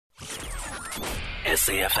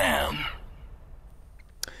SAFM.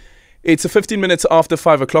 It's 15 minutes after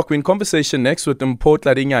 5 o'clock. We're in conversation next with Mpho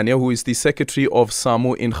Tladinyane, who is the secretary of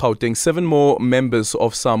SAMWU in Gauteng. 7 more members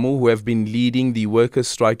of SAMWU who have been leading the workers'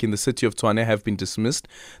 strike in the City of Tshwane have been dismissed.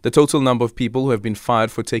 The total number of people who have been fired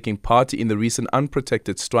for taking part in the recent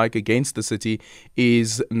unprotected strike against the city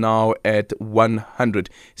is now at 100.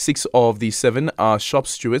 6 of the 7 are shop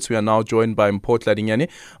stewards. We are now joined by Mpho Tladinyane.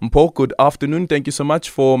 Mpho, good afternoon. Thank you so much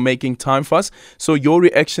for making time for us. So your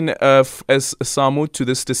reaction as SAMWU to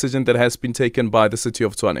this decision that has been taken by the City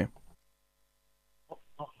of Tshwane?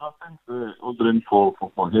 Thanks, Audrey, for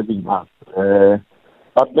having us.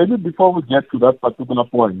 But maybe before we get to that particular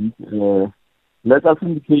point, let us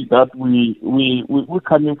indicate that we're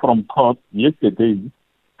coming from court yesterday,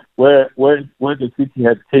 where the city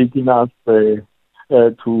had taken us to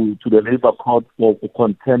the labor court for the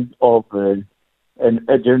contempt of an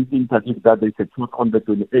agency in particular that they secured on the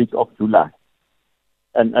 28th of July.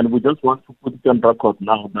 And we just want to put it on record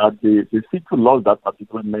now that the city lost that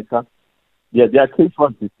particular matter. Their case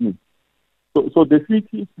was dismissed. So the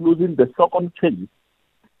city is losing the second case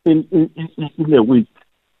in a week.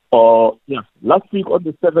 Last week on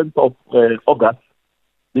the 7th of August,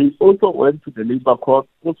 they also went to the labor court,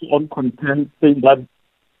 also on contempt, saying that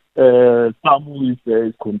SAMWU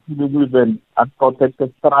is continuing with an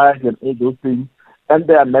unprotected strike and all those things, and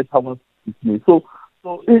their matter was dismissed. So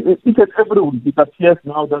each and every week it appears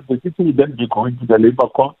now that the city will then be going to the labor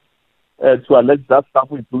court to allege that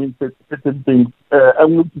SAMWU is doing certain things,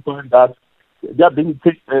 and we find that they are being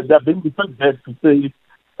defended to say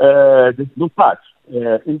there's no patch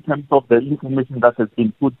in terms of the information that has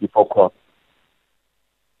been put before court.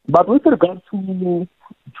 But with regard to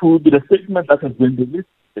the statement that has been released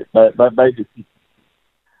by the city,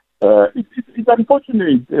 it's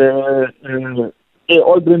unfortunate,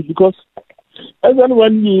 Aldrin, because as and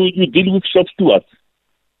when you deal with shop stewards,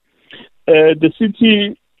 the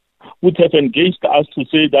city would have engaged us to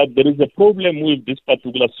say that there is a problem with this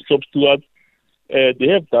particular shop steward. They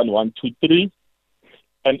have done 1, 2, 3,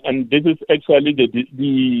 and this is actually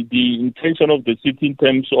the intention of the city in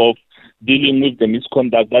terms of dealing with the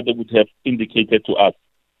misconduct that they would have indicated to us.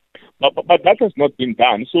 But that has not been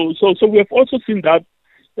done. So we have also seen that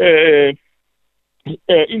in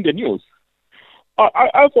the news.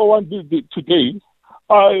 I for one, today,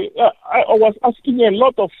 I was asking a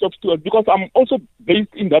lot of shop stewards because I'm also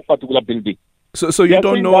based in that particular building. So you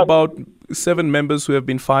don't know about 7 members who have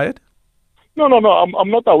been fired? No,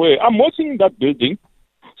 I'm not aware. I'm watching that building.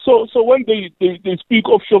 So when they speak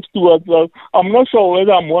of shop stewards, I'm not sure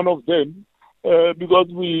whether I'm one of them because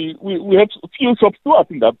we have a few shop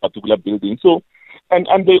stewards in that particular building. So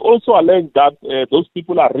and they also allege that those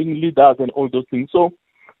people are ringleaders and all those things. So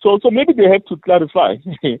maybe they have to clarify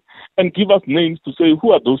and give us names to say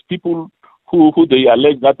who are those people who they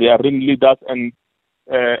allege that they are ringleaders and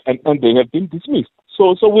they have been dismissed.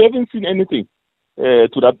 So we haven't seen anything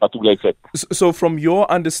to that particular effect. So from your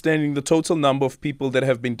understanding, the total number of people that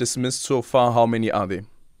have been dismissed so far, how many are they?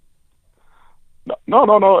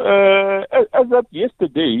 No. As of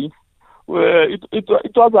yesterday,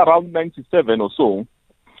 it was around 97 or so.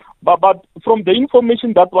 But from the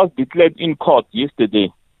information that was declared in court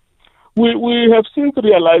yesterday, we have since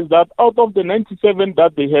realized that out of the 97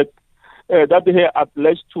 that they had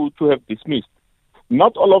alleged to have dismissed,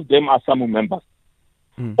 not all of them are SAMWU members.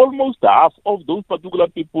 Almost half of those particular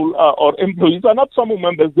people or employees are not SAMWU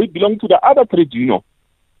members. They belong to the other trade union.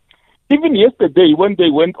 Even yesterday, when they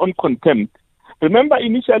went on contempt, remember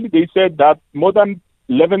initially they said that more than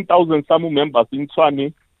 11,000 SAMWU members in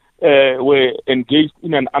Tshwane were engaged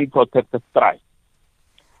in an unprotected strike.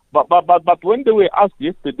 But when they were asked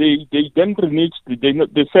yesterday, they then reneged.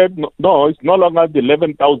 They said, no, it's no longer the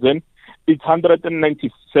 11,000, it's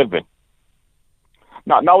 197.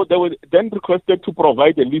 Now they were then requested to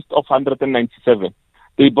provide a list of 197.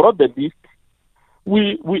 They brought the list.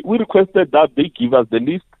 We requested that they give us the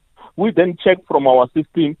list. We then checked from our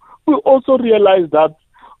system. We also realized that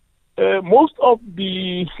most of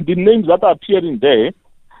the names that are appearing there,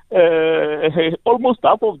 almost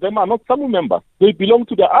half of them are not SAMWU members. They belong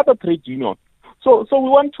to the other trade union. So we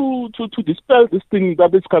want to dispel this thing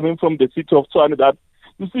that is coming from the City of Tshwane, that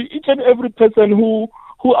you see each and every person who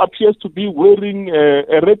appears to be wearing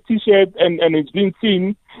a red T-shirt and is being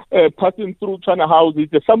seen passing through Tshwane House is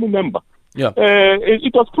a SAMWU member. Yeah.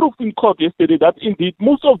 It was proved in court yesterday that indeed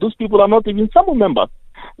most of those people are not even SAMWU members.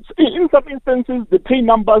 In some instances, the pay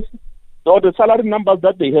numbers or the salary numbers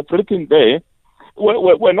that they have written there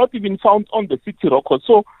were not even found on the city record.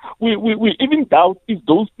 So we even doubt if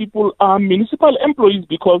those people are municipal employees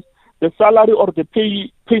because the salary or the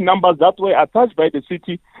pay numbers that were attached by the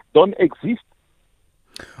city don't exist.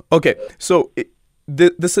 Okay, so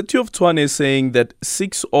the City of Tshwane is saying that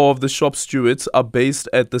 6 of the shop stewards are based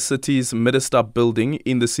at the city's Middlestap building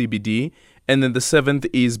in the CBD, and then the 7th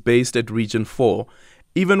is based at Region 4.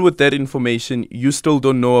 Even with that information, you still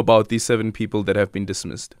don't know about these 7 people that have been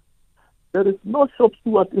dismissed. There is no shop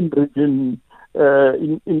steward in region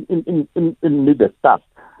in Middlestap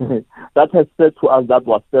that has said to us that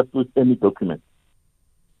was served with any document.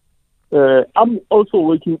 I'm also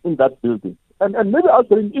working in that building, and maybe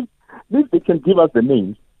asking if they can give us the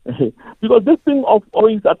names, because this thing of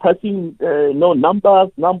always attaching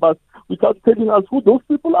numbers without telling us who those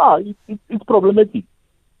people are, it's problematic.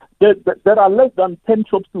 There are less than 10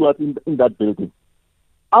 shop stewards in that building.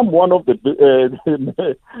 I'm one of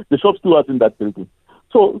the shop stewards in that building.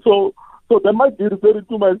 So they might be referring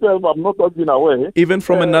to myself. I'm not even aware. Even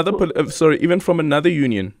from even from another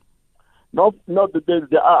union. No.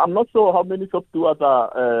 I'm not sure how many shop stewards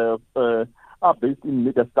are based in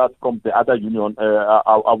Middlestap from the other union.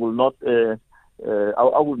 I will not.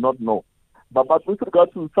 I will not know. But with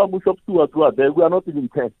regard to some shop stewards who are there, we are not even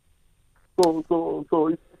 10.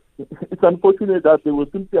 So it's unfortunate that they will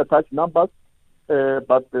simply attach numbers.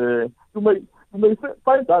 But you may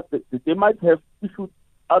find that they might have issued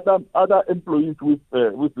other employees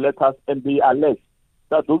with letters, and they allege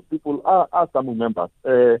that those people are SAMWU members,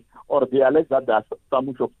 or they allege that they are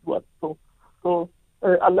SAMWU shop stewards. So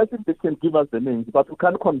unless they can give us the names, but we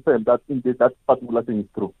can't confirm that indeed that particular thing is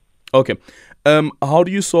true. Okay. How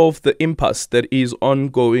do you solve the impasse that is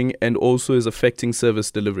ongoing and also is affecting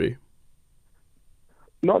service delivery?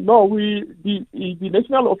 No. The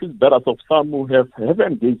national office bearers of SAMWU have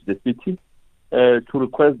engaged the city to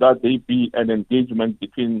request that there be an engagement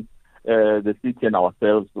between the city and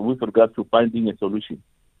ourselves with regard to finding a solution.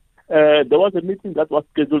 There was a meeting that was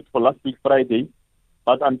scheduled for last week Friday,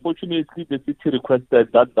 but unfortunately the city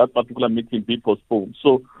requested that particular meeting be postponed.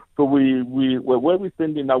 So where we're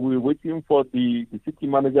standing now, we're waiting for the city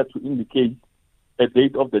manager to indicate a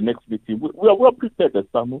date of the next meeting. We are prepared as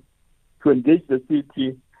SAMWU to engage the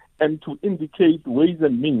city and to indicate ways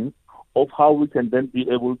and means of how we can then be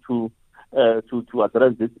able to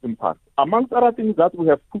address this impact. Amongst other things that we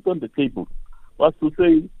have put on the table was to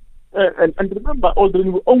say, and remember, already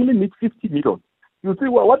we only need 50 million. You see,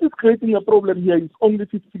 what is creating a problem here is only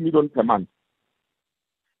 50 million per month.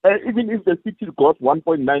 Even if the city got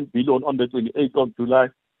 1.9 billion on the 28th of July,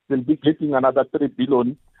 they'll be getting another 3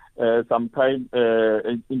 billion sometime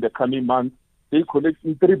in the coming months. They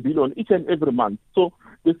collecting 3 billion each and every month. So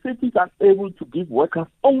the cities are able to give workers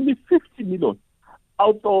only 50 million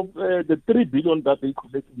out of the 3 billion that they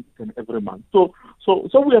collect each and every month. So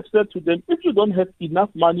we have said to them, if you don't have enough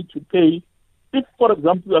money to pay, if, for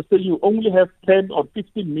example, you are saying you only have 10 or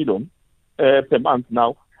 15 million per month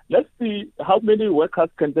now, let's see how many workers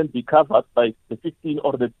can then be covered by the 15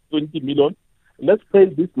 or the 20 million. Let's pay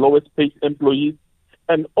these lowest paid employees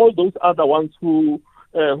and all those other ones who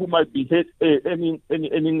might be earning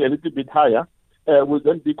a little bit higher will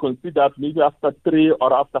then be considered maybe after 3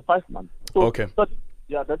 or after 5 months. So, okay.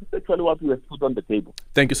 Yeah, that is actually what we have put on the table.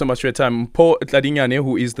 Thank you so much for your time. Mpho Tladinyane,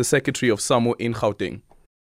 who is the Secretary of SAMWU in Gauteng.